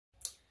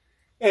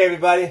Hey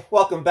everybody,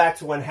 welcome back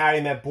to When Harry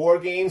Met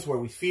Board Games, where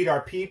we feed our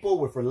people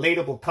with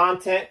relatable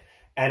content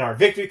and our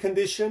victory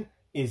condition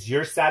is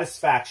your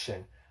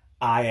satisfaction.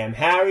 I am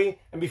Harry,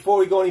 and before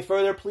we go any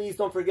further, please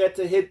don't forget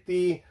to hit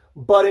the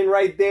button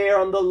right there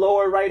on the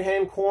lower right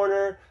hand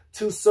corner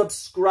to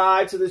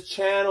subscribe to this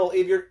channel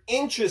if you're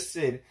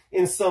interested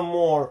in some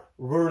more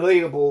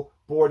relatable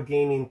board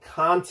gaming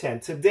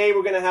content. Today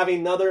we're going to have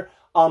another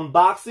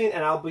unboxing,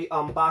 and I'll be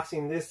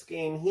unboxing this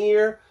game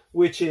here,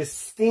 which is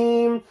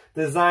Steam,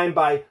 designed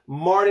by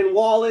Martin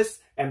Wallace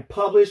and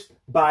published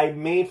by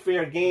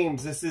Mayfair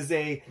Games. This is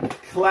a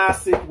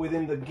classic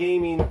within the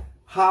gaming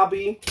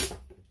hobby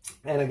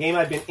and a game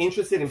I've been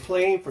interested in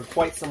playing for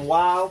quite some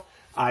while.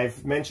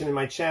 I've mentioned in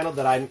my channel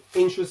that I'm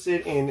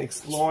interested in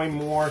exploring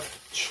more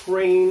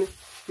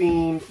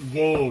train-themed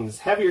games,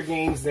 heavier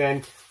games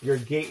than your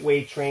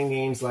gateway train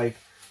games like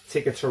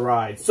Ticket to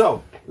Ride.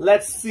 So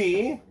let's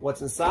see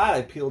what's inside.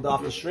 I peeled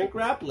off the shrink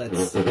wrap.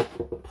 Let's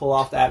pull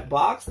off that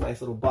box. Nice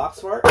little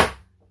box art.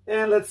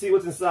 And let's see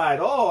what's inside.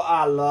 Oh,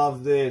 I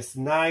love this.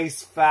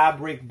 Nice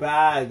fabric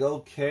bag.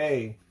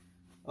 Okay.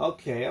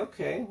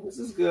 Okay. This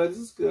is good. This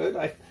is good.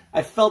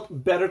 I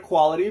felt better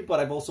quality, but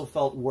I've also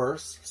felt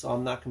worse, so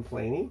I'm not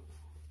complaining.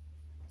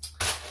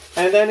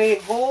 And then a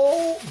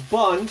whole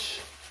bunch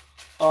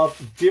of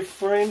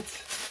different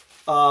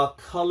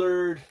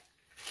colored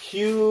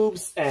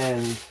cubes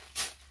and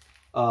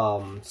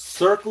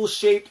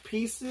circle-shaped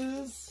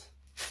pieces,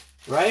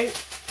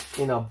 right?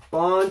 In a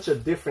bunch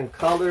of different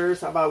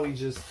colors. How about we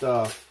just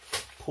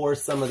pour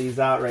some of these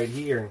out right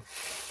here and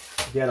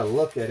get a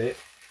look at it.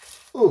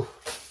 Ooh,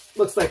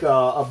 looks like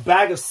a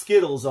bag of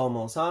Skittles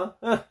almost, huh?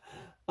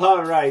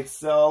 All right,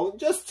 so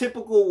just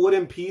typical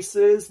wooden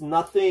pieces.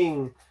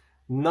 Nothing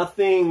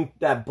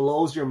that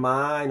blows your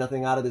mind,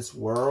 nothing out of this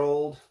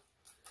world.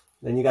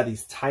 Then you got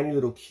these tiny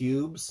little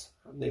cubes.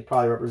 They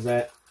probably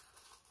represent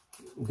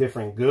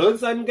different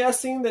goods, I'm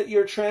guessing, that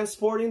you're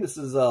transporting. This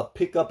is a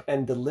pickup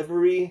and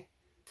delivery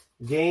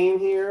game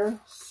here.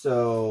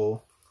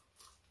 So,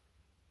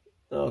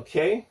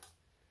 okay.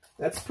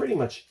 That's pretty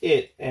much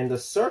it. And the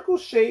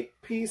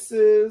circle-shaped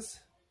pieces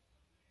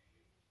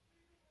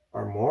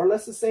are more or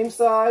less the same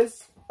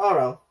size.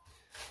 All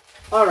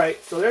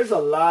right, so there's a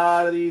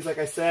lot of these. Like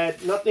I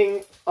said,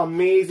 nothing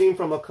amazing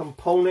from a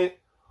component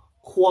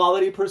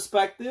quality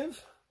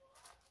perspective,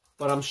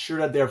 but I'm sure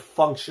that they're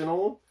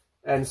functional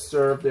and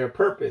serve their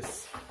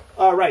purpose.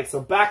 All right, so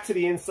back to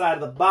the inside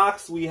of the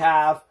box. We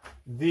have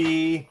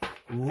the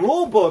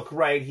rule book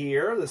right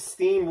here, the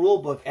Steam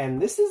rule book, and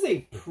this is a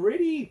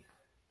pretty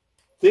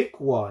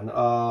thick one.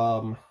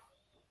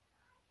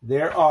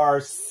 There are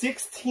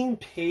 16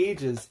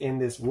 pages in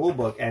this rule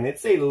book, and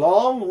it's a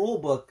long rule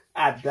book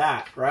at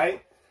that,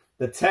 right?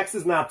 The text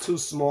is not too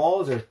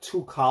small. There are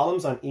 2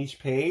 columns on each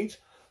page,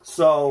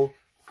 so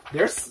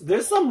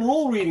there's some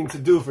rule reading to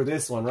do for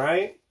this one,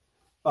 right?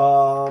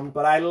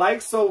 But I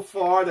like so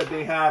far that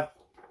they have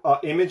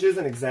images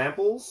and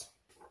examples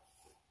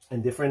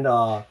and different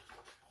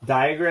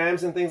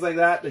diagrams and things like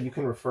that you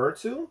can refer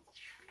to.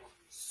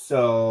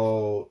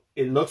 So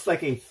it looks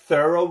like a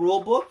thorough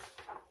rule book.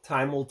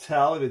 Time will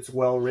tell if it's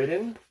well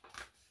written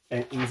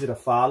and easy to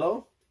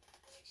follow.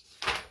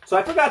 So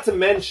I forgot to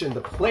mention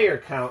the player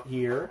count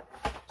here.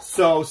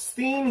 So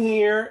Steam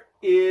here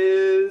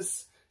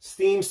is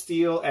Steam,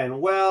 Steel,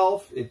 and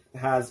Wealth. It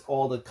has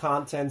all the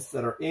contents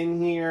that are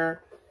in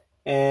here.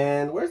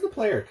 And where's the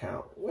player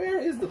count? Where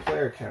is the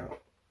player count?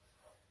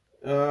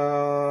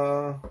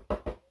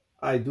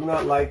 I do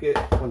not like it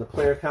when the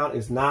player count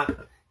is not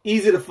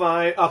easy to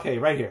find. Okay,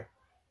 right here.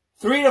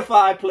 3 to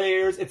 5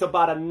 players. It's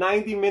about a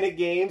 90-minute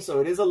game,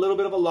 so it is a little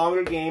bit of a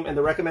longer game, and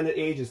the recommended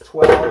age is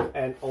 12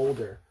 and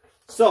older.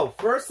 So,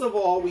 first of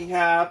all, we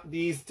have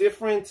these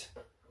different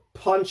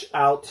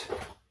punch-out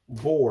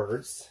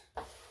boards,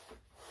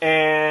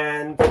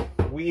 and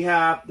we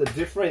have the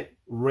different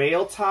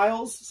rail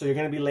tiles, so you're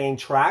going to be laying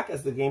track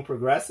as the game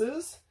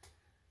progresses.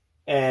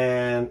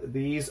 And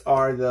these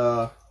are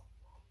the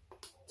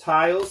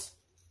tiles.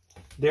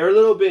 They're a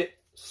little bit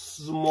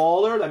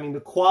smaller. I mean, the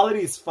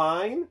quality is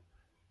fine,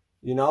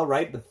 you know,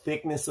 right? The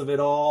thickness of it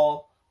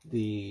all,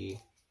 the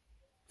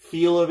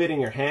feel of it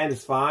in your hand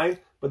is fine,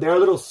 but they're a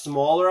little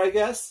smaller, I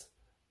guess,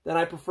 than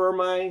I prefer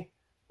my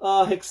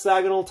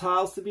hexagonal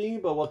tiles to be,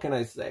 but what can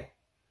I say?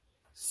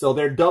 So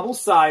they're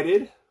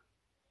double-sided.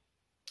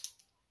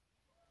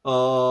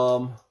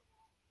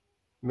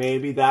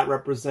 Maybe that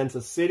represents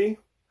a city.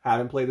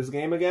 Haven't played this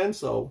game again,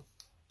 so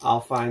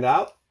I'll find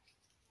out.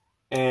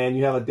 And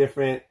you have a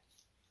different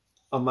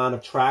amount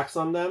of tracks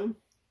on them.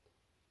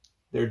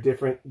 They're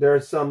different. There are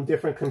some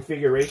different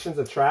configurations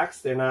of tracks.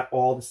 They're not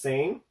all the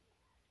same.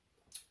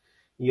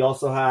 You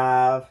also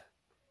have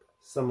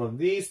some of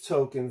these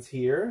tokens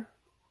here.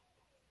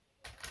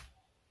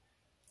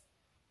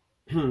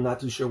 Not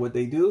too sure what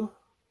they do.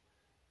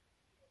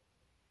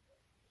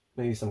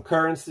 Maybe some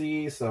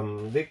currency,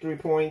 some victory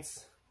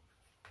points.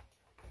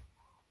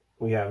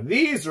 We have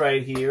these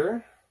right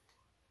here,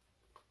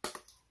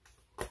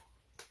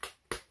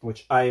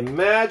 which I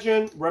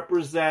imagine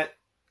represent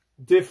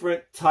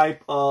different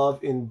type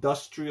of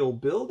industrial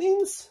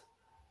buildings,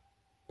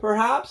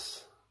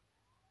 perhaps.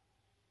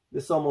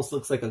 This almost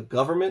looks like a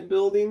government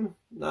building.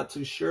 Not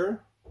too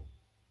sure.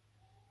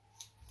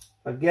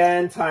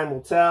 Again, time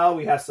will tell.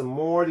 We have some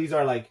more. These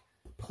are like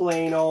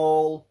plain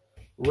old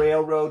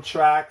railroad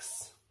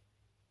tracks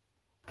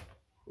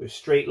with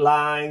straight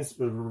lines.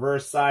 The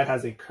reverse side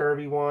has a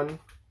curvy one,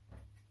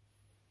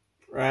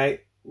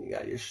 right? You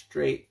got your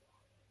straight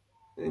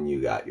and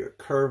you got your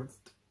curved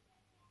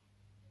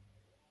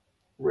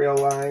rail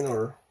line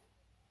or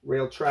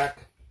rail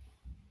track.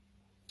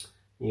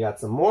 You got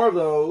some more of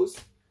those.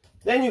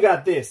 Then you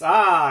got this.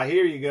 Ah,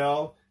 here you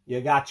go.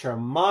 You got your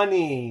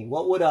money.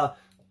 What would a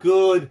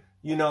good,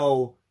 you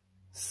know,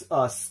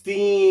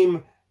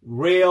 steam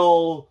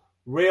railroad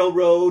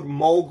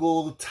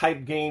mogul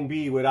type game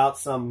be without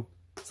some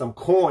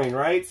coin,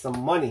 right? Some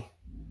money.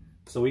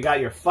 So we got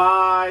your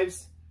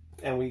 5s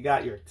and we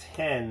got your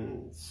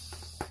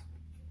 10s,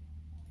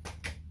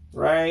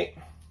 right?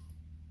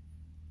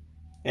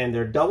 And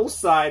they're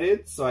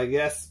double-sided, so I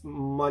guess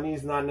money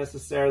is not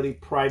necessarily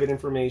private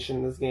information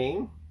in this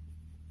game.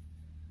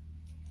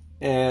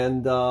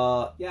 And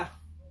yeah,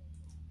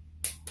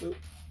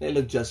 they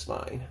look just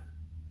fine.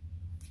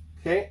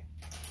 Okay,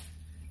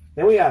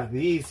 then we have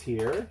these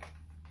here.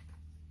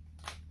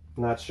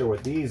 Not sure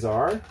what these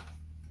are,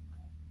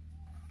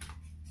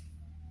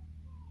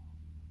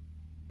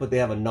 but they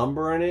have a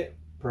number in it,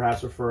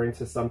 perhaps referring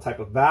to some type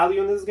of value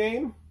in this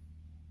game.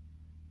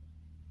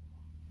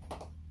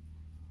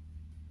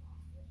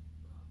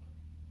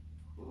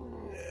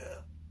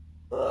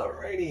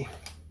 Alrighty.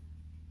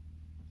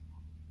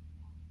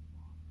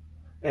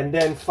 And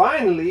then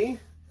finally,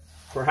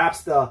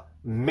 perhaps the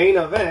main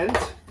event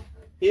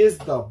is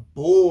the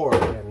board.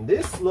 And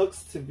this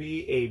looks to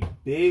be a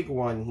big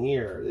one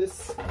here.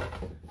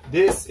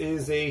 This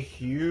is a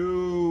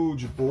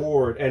huge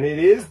board, and it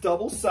is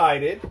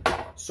double-sided.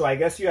 So I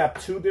guess you have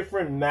 2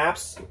 different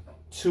maps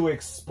to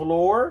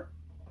explore.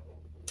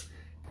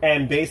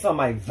 And based on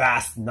my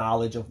vast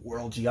knowledge of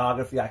world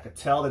geography, I could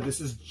tell that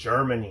this is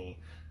Germany.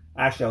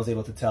 Actually, I was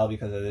able to tell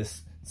because of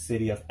this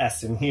city of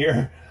Essen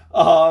here.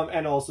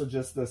 And also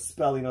just the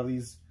spelling of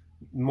these,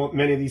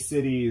 many of these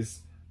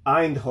cities.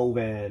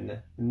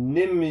 Eindhoven,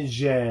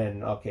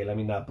 Nijmegen. Okay, let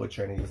me not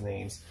butcher any of these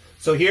names.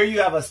 So here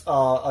you have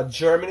a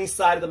Germany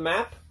side of the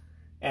map,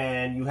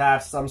 and you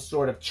have some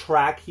sort of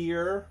track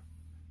here.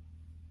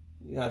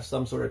 You have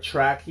some sort of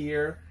track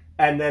here,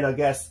 and then I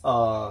guess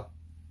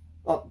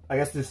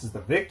this is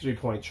the victory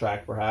point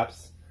track,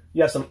 perhaps.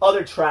 You have some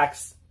other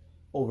tracks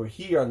over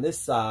here on this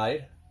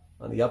side,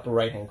 on the upper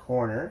right-hand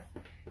corner.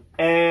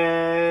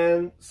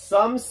 And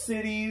some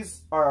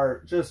cities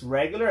are just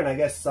regular, and I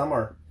guess some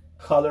are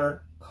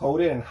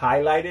color-coded and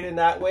highlighted in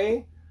that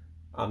way.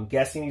 I'm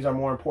guessing these are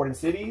more important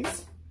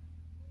cities.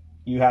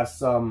 You have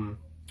some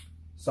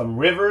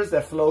rivers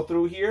that flow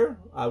through here.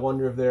 I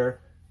wonder if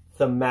they're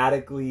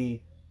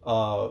thematically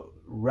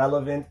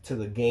relevant to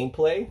the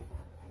gameplay.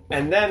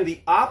 And then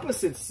the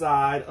opposite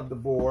side of the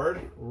board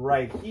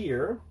right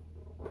here.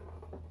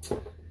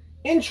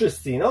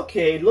 Interesting.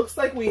 Okay, looks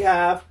like we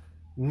have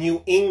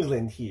New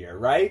England here,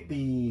 right?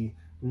 The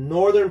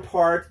northern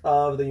part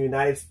of the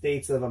United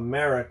States of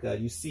America.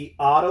 You see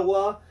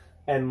Ottawa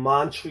and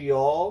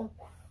Montreal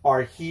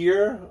are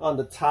here on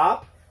the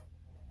top.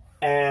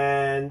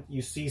 And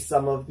you see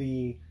some of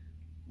the,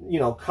 you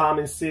know,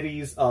 common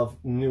cities of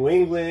New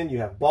England. You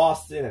have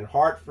Boston and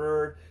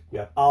Hartford. You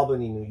have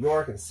Albany, New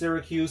York, and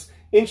Syracuse.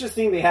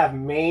 Interesting, they have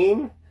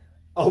Maine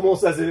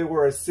almost as if it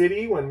were a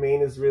city when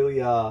Maine is really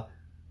a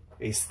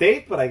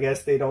state, but I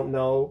guess they don't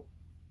know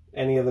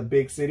any of the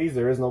big cities.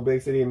 There is no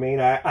big city in Maine.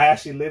 I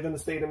actually lived in the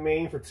state of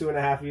Maine for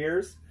 2.5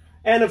 years.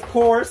 And of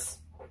course,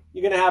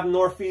 you're going to have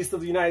northeast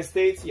of the United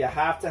States. You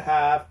have to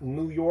have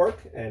New York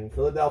and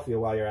Philadelphia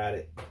while you're at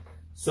it.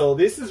 So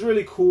this is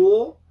really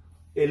cool.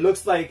 It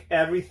looks like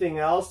everything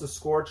else, the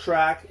score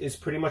track is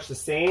pretty much the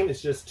same.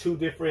 It's just 2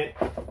 different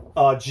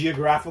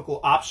geographical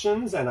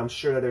options, and I'm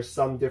sure that there's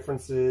some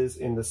differences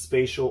in the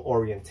spatial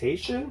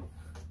orientation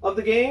of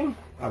the game.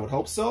 I would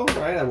hope so,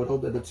 right? I would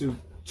hope that the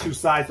two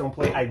sides don't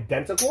play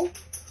identical.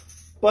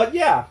 But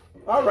yeah,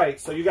 all right.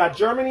 So you got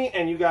Germany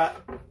and you got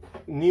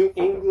New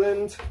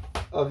England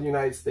of the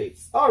United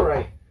States. All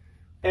right.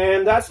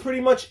 And that's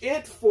pretty much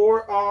it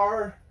for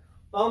our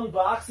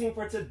unboxing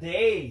for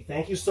today.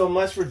 Thank you so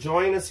much for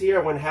joining us here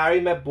When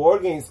Harry Met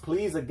Board Games.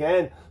 Please,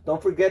 again,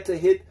 don't forget to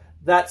hit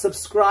that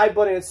subscribe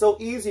button. It's so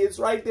easy. It's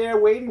right there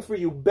waiting for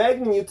you,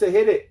 begging you to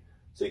hit it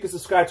so you can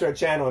subscribe to our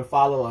channel and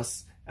follow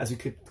us as we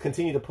could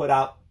continue to put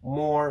out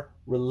more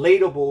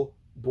relatable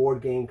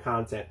board game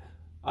content.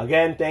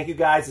 Again, thank you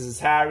guys. This is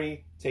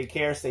Harry. Take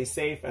care, stay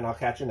safe, and I'll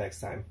catch you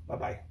next time.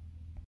 Bye-bye.